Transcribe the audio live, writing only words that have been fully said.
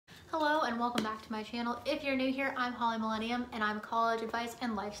and welcome back to my channel. If you're new here, I'm Millenium and I'm a college advice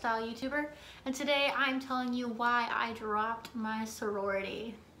and lifestyle YouTuber. And today I'm telling you why I dropped my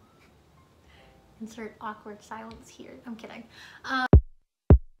sorority. Insert awkward silence here. I'm kidding.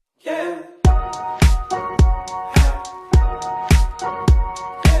 Yeah.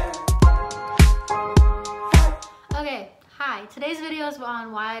 Okay, hi. Today's video is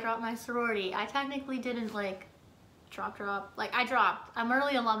on why I dropped my sorority. I technically didn't I dropped. I'm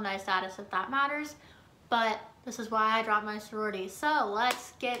early alumni status if that matters, but this is why I dropped my sorority. So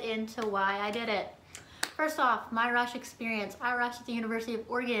let's get into why I did it. First off, my rush experience. I rushed at the University of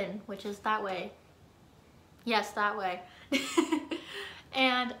Oregon, which is that way. Yes, that way.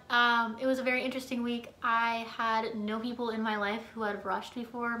 And it was a very interesting week. I had no people in my life who had rushed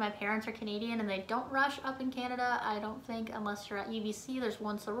before. My parents are Canadian and they don't rush up in Canada, I don't think, unless you're at UBC. There's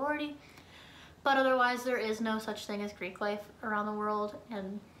one sorority. But otherwise, there is no such thing as Greek life around the world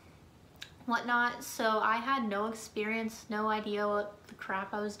and whatnot. So I had no experience, no idea what the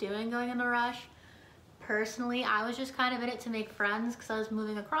crap I was doing going in the rush. Personally, I was just kind of in it to make friends because I was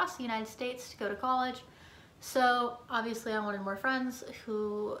moving across the United States to go to college. So obviously I wanted more friends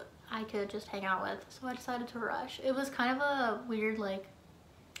who I could just hang out with. So I decided to rush. It was kind of a weird,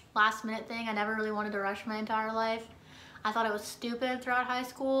 last minute thing. I never really wanted to rush my entire life. I thought it was stupid throughout high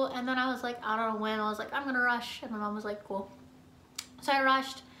school, and then I was like, I don't know when, I was like, I'm gonna rush, and my mom was like, cool. So I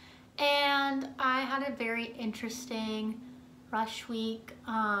rushed, and I had a very interesting rush week.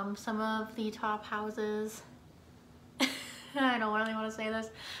 Some of the top houses, I don't really want to say this,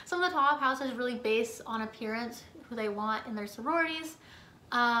 some of the top houses really base on appearance, who they want in their sororities.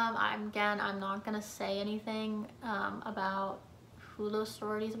 I'm not gonna say anything about who those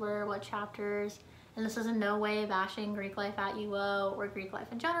sororities were, what chapters. And this is in no way bashing Greek life at UO or Greek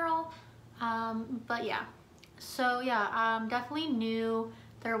life in general. But yeah, so yeah, definitely knew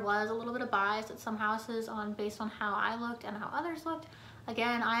there was a little bit of bias at some houses based on how I looked and how others looked.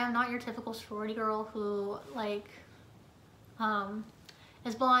 Again, I am not your typical sorority girl who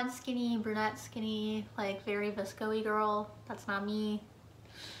is blonde, skinny, brunette, skinny, very visco-y girl. That's not me.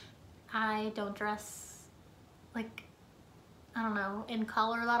 I don't dress I don't know, in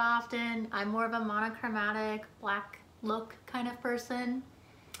color that often. I'm more of a monochromatic, black look kind of person.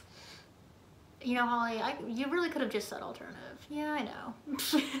 You know, Holly, you really could have just said alternative. Yeah, I know.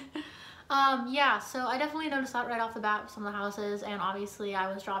 Yeah, so I definitely noticed that right off the bat with some of the houses, and obviously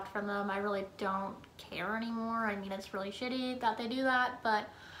I was dropped from them. I really don't care anymore. I mean, it's really shitty that they do that, but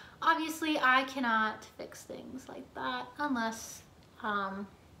obviously I cannot fix things like that unless,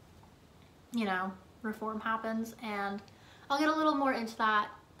 you know, reform happens, and I'll get a little more into that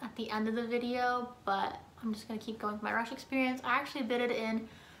at the end of the video, but I'm just gonna keep going with my rush experience. I actually bidded in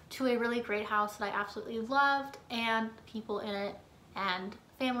to a really great house that I absolutely loved, and people in it and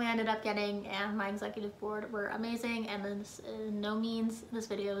family I ended up getting, and my executive board were amazing. And this, no means this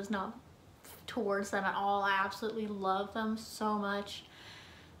video is not towards them at all. I absolutely love them so much,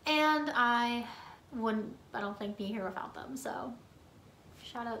 and I don't think, be here without them. So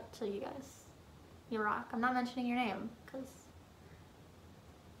shout out to you guys. You rock. I'm not mentioning your name because,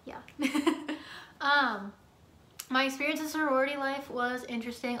 yeah. My experience in sorority life was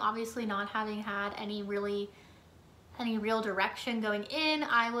interesting. Obviously, not having had any real direction going in,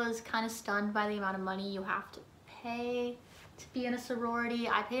 I was kind of stunned by the amount of money you have to pay to be in a sorority.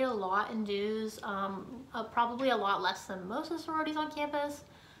 I paid a lot in dues, probably a lot less than most of the sororities on campus,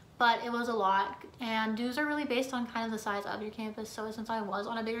 but it was a lot, and dues are really based on kind of the size of your campus. So since I was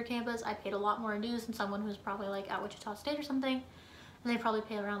on a bigger campus, I paid a lot more in dues than someone who's probably at Wichita State or something, and they probably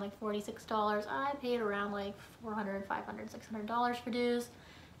pay around $46. I paid around $400, $500, $600 for dues,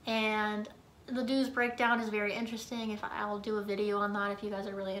 and the dues breakdown is very interesting. I'll do a video on that if you guys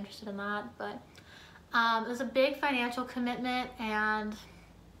are really interested in that. But it was a big financial commitment and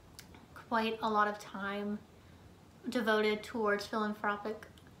quite a lot of time devoted towards philanthropic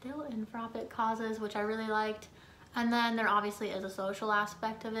causes, which I really liked. And then there obviously is a social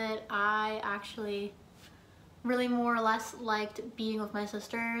aspect of it. I actually really more or less liked being with my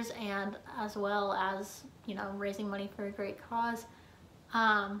sisters, and as well as, you know, raising money for a great cause.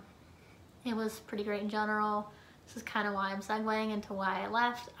 It was pretty great in general. This is kind of why I'm segueing into why I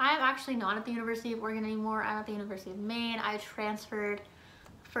left. I'm actually not at the University of Oregon anymore. I'm at the University of Maine. I transferred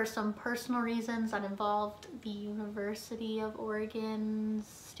for some personal reasons that involved the University of Oregon's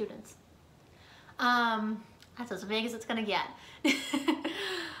students. That's as vague as it's gonna get.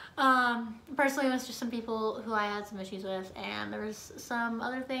 Personally, it was just some people who I had some issues with, and there was some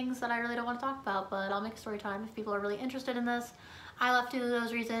other things that I really don't want to talk about, but I'll make a story time if people are really interested in this. I left due to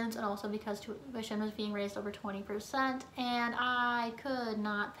those reasons, and also because tuition was being raised over 20%, and I could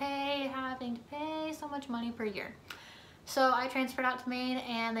not pay, having to pay so much money per year. So I transferred out to Maine,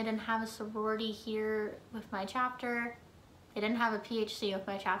 and they didn't have a sorority here with my chapter. They didn't have a PHC with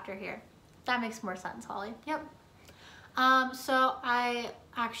my chapter here. That makes more sense, Holly. Yep. So I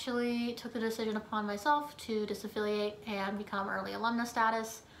actually took the decision upon myself to disaffiliate and become early alumna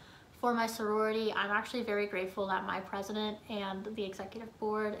status for my sorority. I'm actually very grateful that my president and the executive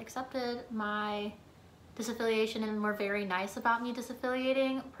board accepted my disaffiliation and were very nice about me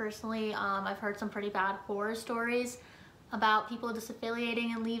disaffiliating. Personally, I've heard some pretty bad horror stories about people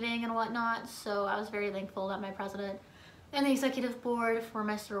disaffiliating and leaving and whatnot, so I was very thankful that my president and the executive board for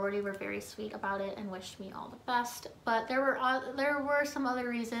my sorority were very sweet about it and wished me all the best. But there were some other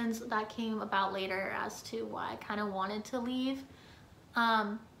reasons that came about later as to why I kind of wanted to leave.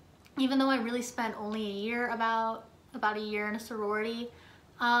 Even though I really spent only about a year in a sorority,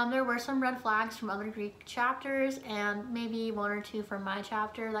 there were some red flags from other Greek chapters and maybe one or two from my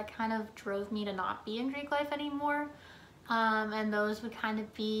chapter that kind of drove me to not be in Greek life anymore. And those would kind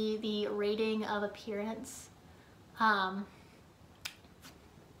of be the rating of appearance. I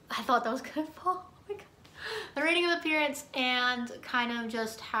thought that was gonna fall. Oh my God. The rating of appearance and kind of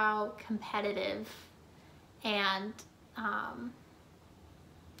just how competitive and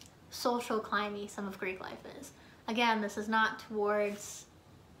social climby some of Greek life is. Again, this is not towards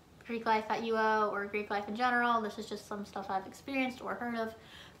Greek life at UO or Greek life in general. This is just some stuff I've experienced or heard of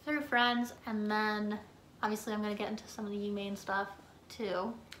through friends, and then obviously I'm going to get into some of the Maine stuff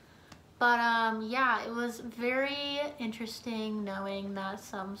too. But yeah, it was very interesting knowing that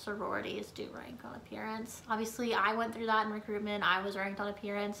some sororities do rank on appearance. Obviously I went through that in recruitment. I was ranked on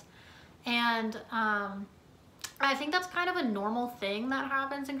appearance, and I think that's kind of a normal thing that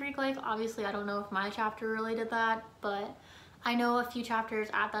happens in Greek life. Obviously, I don't know if my chapter really did that, but I know a few chapters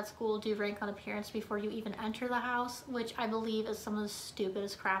at that school do rank on appearance before you even enter the house, which I believe is some of the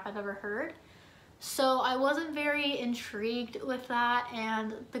stupidest crap I've ever heard. So I wasn't very intrigued with that,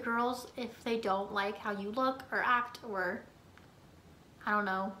 and the girls, if they don't like how you look or act or, I don't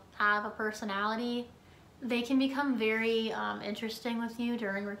know, have a personality, they can become very interesting with you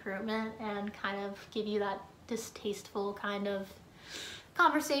during recruitment and kind of give you that distasteful kind of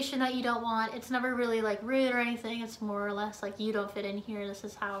conversation that you don't want. It's never really like rude or anything. It's more or less like, you don't fit in here. This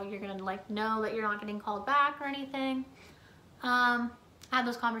is how you're gonna like know that you're not getting called back or anything. I had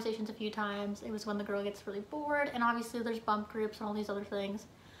those conversations a few times. It was when the girl gets really bored, and obviously there's bump groups and all these other things.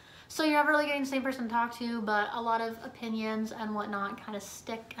 So you're never really getting the same person to talk to, but a lot of opinions and whatnot kind of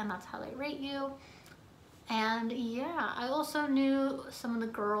stick, and that's how they rate you. And yeah, I also knew some of the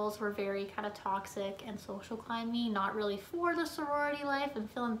girls were very kind of toxic and social climby, not really for the sorority life and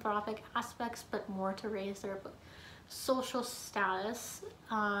philanthropic aspects, but more to raise their social status.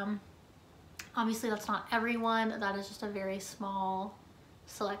 Obviously that's not everyone. That is just a very small,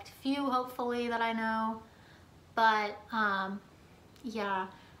 select few, hopefully, that I know. But yeah,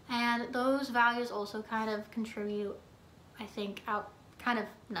 and those values also kind of contribute, I think, kind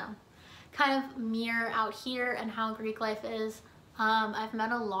of mirror out here and how Greek life is. I've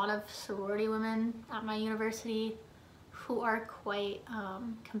met a lot of sorority women at my university who are quite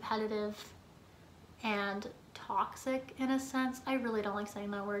competitive and toxic in a sense. I really don't like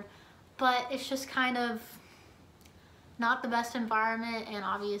saying that word, but it's just kind of not the best environment, and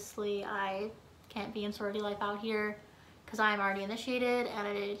obviously I can't be in sorority life out here because I'm already initiated and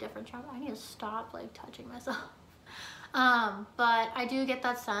I did a different job. I need to stop like touching myself. But I do get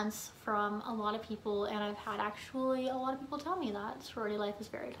that sense from a lot of people, and I've had actually a lot of people tell me that sorority life is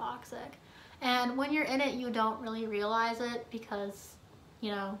very toxic. And when you're in it, you don't really realize it because,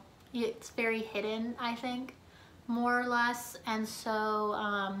 you know, it's very hidden, I think, more or less. And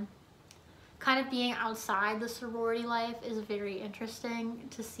so kind of being outside the sorority life is very interesting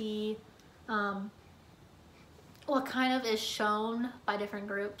to see what kind of is shown by different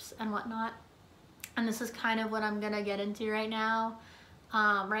groups and whatnot. And this is kind of what I'm gonna get into right now.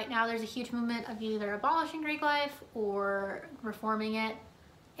 Right now there's a huge movement of either abolishing Greek life or reforming it,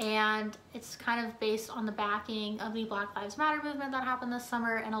 and it's kind of based on the backing of the Black Lives Matter movement that happened this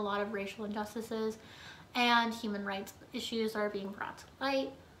summer, and a lot of racial injustices and human rights issues are being brought to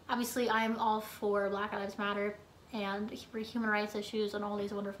light. Obviously I am all for Black Lives Matter and human rights issues and all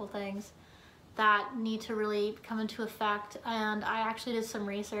these wonderful things that need to really come into effect, and I actually did some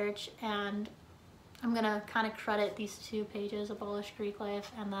research, and I'm gonna kind of credit these 2 pages, Abolish Greek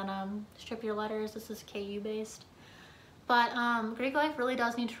Life and then Strip Your Letters. This is KU based. But Greek life really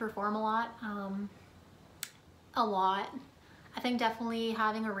does need to reform a lot. I think definitely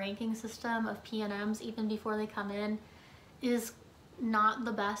having a ranking system of PNMs even before they come in is not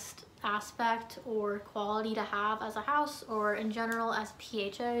the best aspect or quality to have as a house or in general as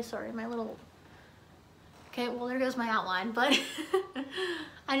PHA. Sorry, my little, okay, well there goes my outline, but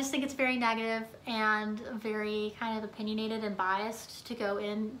I just think it's very negative and very kind of opinionated and biased to go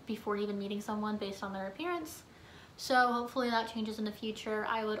in before even meeting someone based on their appearance. So hopefully that changes in the future.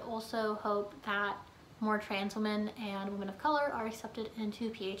 I would also hope that more trans women and women of color are accepted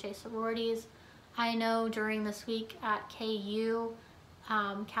into PHA sororities. I know during this week at KU,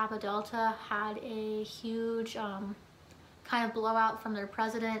 Kappa Delta had a huge kind of blowout from their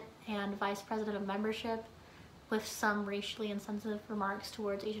president and vice president of membership with some racially insensitive remarks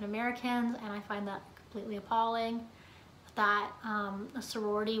towards Asian Americans, and I find that completely appalling. That a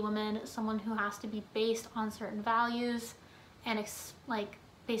sorority woman, someone who has to be based on certain values and like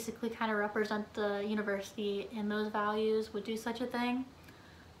basically kind of represent the university in those values, would do such a thing.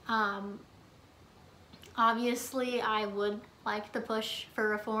 Obviously, I would like to push for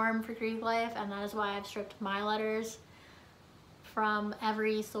reform for Greek life, and that is why I've stripped my letters from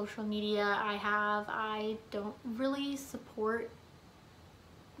every social media I have. I don't really support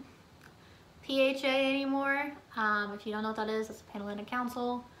PHA anymore. If you don't know what that is, it's a Panhellenic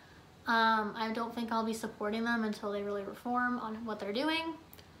Council. I don't think I'll be supporting them until they really reform on what they're doing,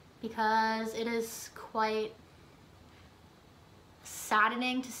 because it is quite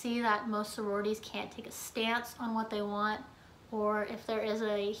saddening to see that most sororities can't take a stance on what they want, or if there is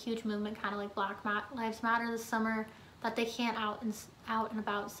a huge movement kind of like Black Lives Matter this summer, that they can't out and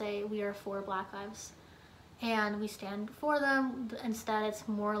about say we are for Black lives and we stand for them. Instead, it's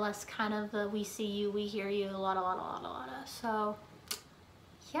more or less kind of the we see you, we hear you, a lot. So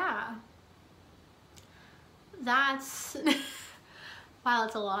yeah, that's wow,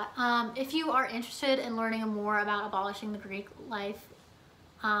 it's a lot. If you are interested in learning more about abolishing the Greek life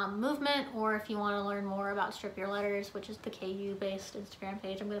movement, or if you want to learn more about Strip Your Letters, which is the KU based Instagram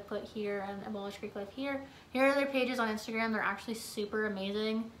page I'm going to put here, and Abolish Greek Life here. Here are their pages on Instagram. They're actually super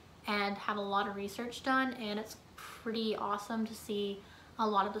amazing and have a lot of research done, and it's pretty awesome to see a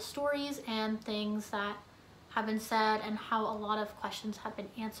lot of the stories and things that have been said and how a lot of questions have been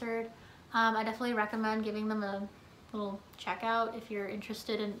answered. I definitely recommend giving them a little check out if you're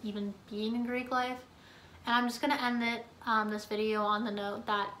interested in even being in Greek life. And I'm just going to end this video on the note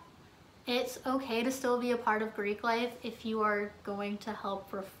that it's okay to still be a part of Greek life if you are going to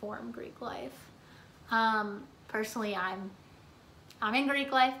help reform Greek life. Personally, I'm in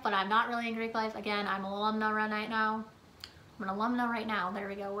Greek life, but I'm not really in Greek life. Again, I'm an alumna right now. I'm an alumna right now. There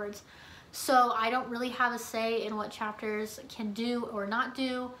we go, words. So I don't really have a say in what chapters can do or not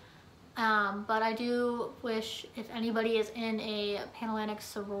do. But I do wish, if anybody is in a Panhellenic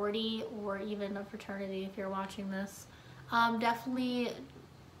sorority or even a fraternity, if you're watching this, definitely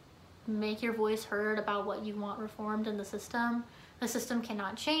make your voice heard about what you want reformed in the system. The system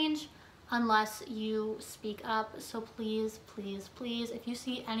cannot change unless you speak up. So please, please, please, if you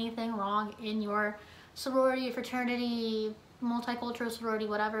see anything wrong in your sorority, fraternity, multicultural sorority,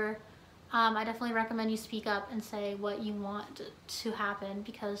 whatever, I definitely recommend you speak up and say what you want to happen,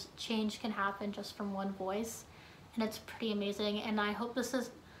 because change can happen just from one voice, and it's pretty amazing. And I hope this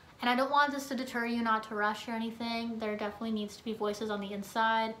is, and I don't want this to deter you not to rush or anything. There definitely needs to be voices on the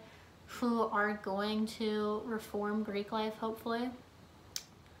inside who are going to reform Greek life, hopefully.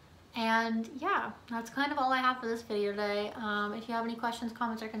 And yeah, that's kind of all I have for this video today. If you have any questions,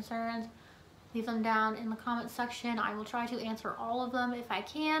 comments, or concerns, leave them down in the comments section. I will try to answer all of them if I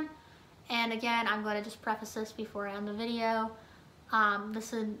can. And again, I'm going to just preface this before I end the video.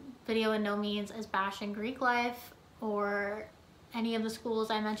 This video in no means is bashing Greek life or any of the schools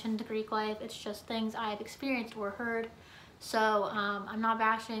I mentioned Greek life. It's just things I've experienced or heard. So I'm not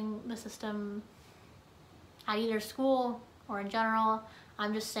bashing the system at either school or in general.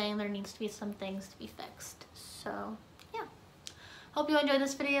 I'm just saying there needs to be some things to be fixed. So yeah, hope you enjoyed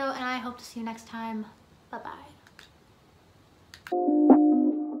this video, and I hope to see you next time. Bye bye.